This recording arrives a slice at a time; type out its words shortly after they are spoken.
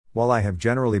While I have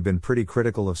generally been pretty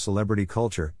critical of celebrity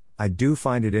culture, I do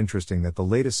find it interesting that the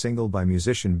latest single by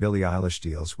musician Billie Eilish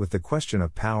deals with the question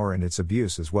of power and its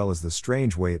abuse as well as the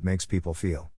strange way it makes people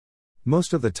feel.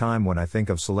 Most of the time when I think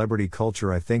of celebrity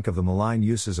culture, I think of the malign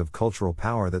uses of cultural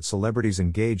power that celebrities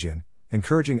engage in,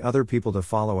 encouraging other people to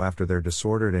follow after their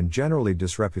disordered and generally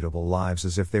disreputable lives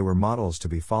as if they were models to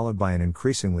be followed by an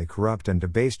increasingly corrupt and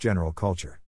debased general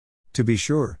culture. To be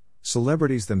sure,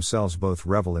 celebrities themselves both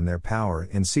revel in their power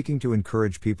in seeking to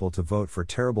encourage people to vote for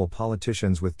terrible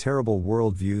politicians with terrible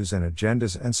worldviews and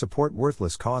agendas and support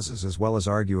worthless causes, as well as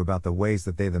argue about the ways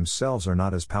that they themselves are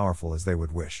not as powerful as they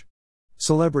would wish.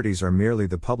 Celebrities are merely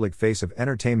the public face of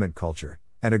entertainment culture,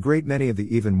 and a great many of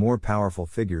the even more powerful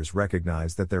figures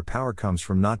recognize that their power comes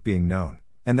from not being known,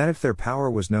 and that if their power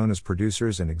was known as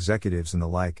producers and executives and the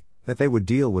like, that they would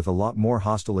deal with a lot more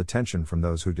hostile attention from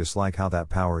those who dislike how that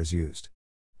power is used.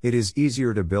 It is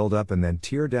easier to build up and then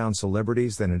tear down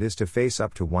celebrities than it is to face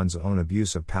up to one's own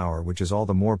abuse of power, which is all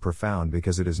the more profound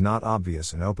because it is not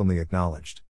obvious and openly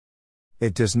acknowledged.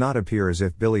 It does not appear as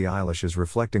if Billie Eilish is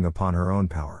reflecting upon her own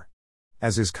power.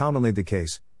 As is commonly the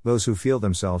case, those who feel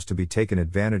themselves to be taken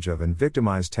advantage of and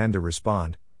victimized tend to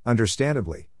respond,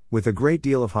 understandably, with a great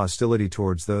deal of hostility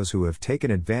towards those who have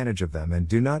taken advantage of them and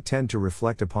do not tend to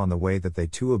reflect upon the way that they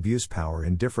too abuse power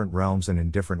in different realms and in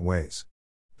different ways.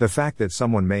 The fact that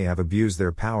someone may have abused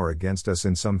their power against us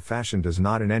in some fashion does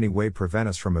not in any way prevent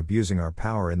us from abusing our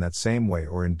power in that same way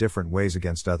or in different ways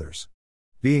against others.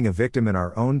 Being a victim in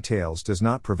our own tales does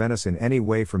not prevent us in any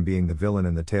way from being the villain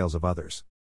in the tales of others.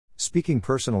 Speaking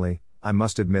personally, I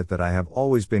must admit that I have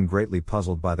always been greatly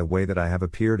puzzled by the way that I have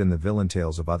appeared in the villain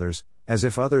tales of others, as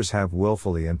if others have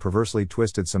willfully and perversely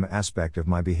twisted some aspect of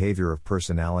my behavior of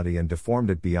personality and deformed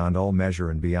it beyond all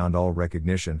measure and beyond all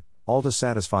recognition, all to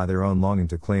satisfy their own longing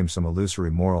to claim some illusory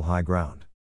moral high ground.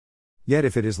 Yet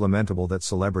if it is lamentable that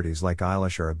celebrities like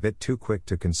Eilish are a bit too quick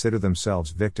to consider themselves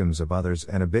victims of others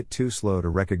and a bit too slow to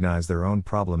recognize their own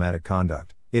problematic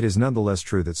conduct, it is nonetheless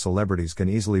true that celebrities can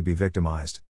easily be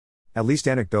victimized. At least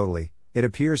anecdotally, it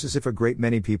appears as if a great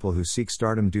many people who seek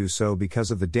stardom do so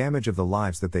because of the damage of the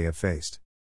lives that they have faced.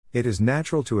 It is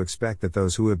natural to expect that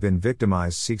those who have been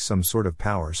victimized seek some sort of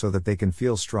power so that they can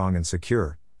feel strong and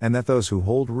secure, and that those who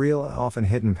hold real, often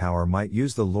hidden power might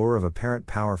use the lure of apparent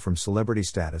power from celebrity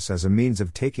status as a means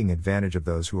of taking advantage of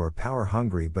those who are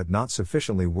power-hungry but not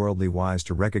sufficiently worldly wise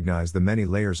to recognize the many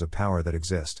layers of power that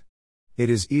exist. It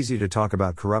is easy to talk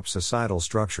about corrupt societal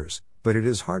structures, but it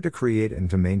is hard to create and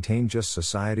to maintain just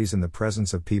societies in the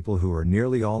presence of people who are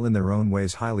nearly all in their own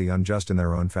ways highly unjust in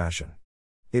their own fashion.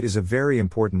 It is a very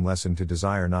important lesson to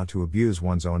desire not to abuse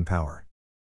one's own power.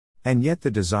 And yet the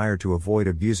desire to avoid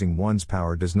abusing one's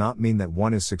power does not mean that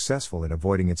one is successful in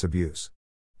avoiding its abuse.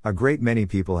 A great many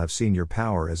people have seen your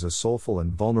power as a soulful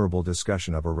and vulnerable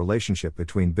discussion of a relationship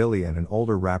between Billie and an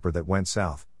older rapper that went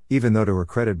south, even though to her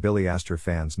credit Billie asked her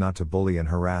fans not to bully and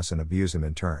harass and abuse him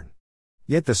in turn.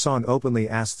 Yet the song openly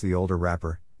asks the older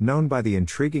rapper, known by the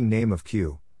intriguing name of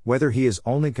Q, whether he is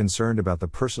only concerned about the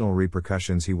personal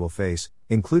repercussions he will face,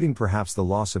 including perhaps the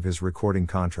loss of his recording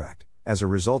contract, as a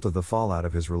result of the fallout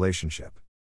of his relationship.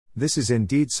 This is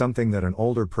indeed something that an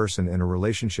older person in a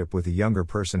relationship with a younger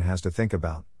person has to think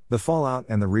about, the fallout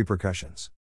and the repercussions.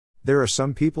 There are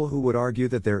some people who would argue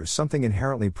that there is something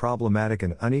inherently problematic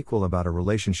and unequal about a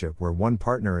relationship where one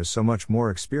partner is so much more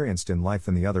experienced in life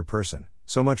than the other person,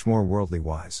 so much more worldly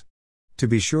wise. To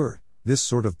be sure, this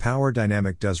sort of power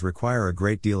dynamic does require a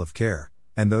great deal of care,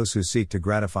 and those who seek to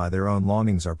gratify their own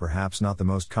longings are perhaps not the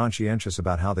most conscientious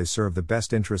about how they serve the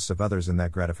best interests of others in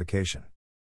that gratification.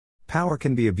 Power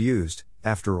can be abused,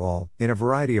 after all, in a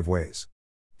variety of ways.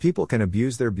 People can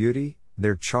abuse their beauty,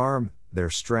 their charm, their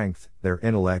strength, their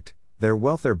intellect, their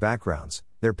wealth, their backgrounds,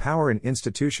 their power in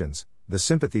institutions, the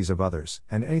sympathies of others,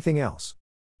 and anything else.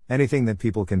 Anything that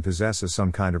people can possess as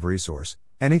some kind of resource,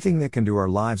 anything that can do our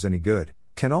lives any good,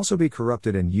 can also be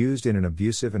corrupted and used in an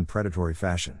abusive and predatory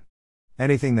fashion.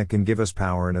 Anything that can give us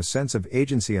power and a sense of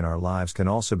agency in our lives can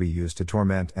also be used to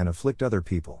torment and afflict other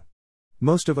people.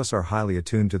 Most of us are highly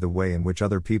attuned to the way in which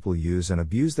other people use and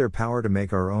abuse their power to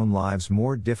make our own lives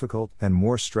more difficult and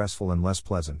more stressful and less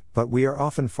pleasant, but we are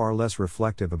often far less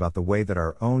reflective about the way that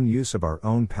our own use of our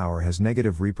own power has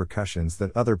negative repercussions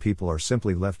that other people are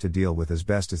simply left to deal with as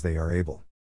best as they are able.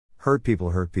 Hurt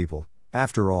people.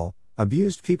 After all,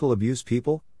 abused people abuse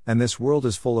people, and this world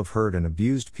is full of hurt and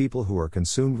abused people who are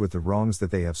consumed with the wrongs that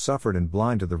they have suffered and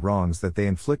blind to the wrongs that they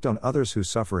inflict on others who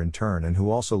suffer in turn and who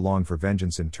also long for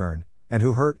vengeance in turn, and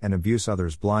who hurt and abuse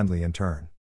others blindly in turn.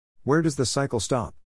 Where does the cycle stop?